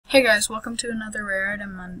Hey guys, welcome to another Rare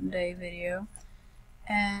Item Monday video,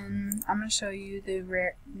 and I'm going to show you the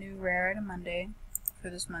new Rare Item Monday for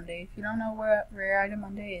this Monday. If you don't know what Rare Item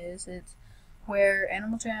Monday is, it's where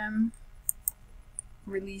Animal Jam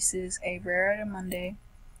releases a Rare Item Monday,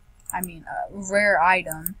 rare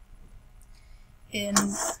item in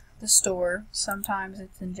the store. Sometimes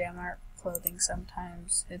it's in Jamart clothing,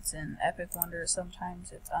 sometimes it's in Epic Wonder,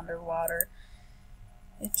 sometimes it's underwater.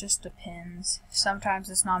 It just depends. Sometimes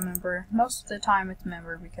it's non-member. Most of the time it's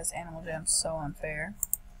member because Animal Jam's so unfair.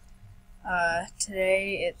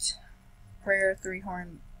 Today it's rare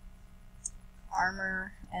 3-horn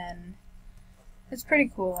armor, and it's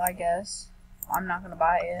pretty cool, I guess. I'm not gonna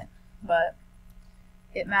buy it, but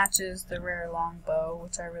it matches the rare long bow,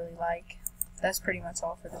 which I really like. That's pretty much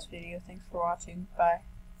all for this video. Thanks for watching. Bye.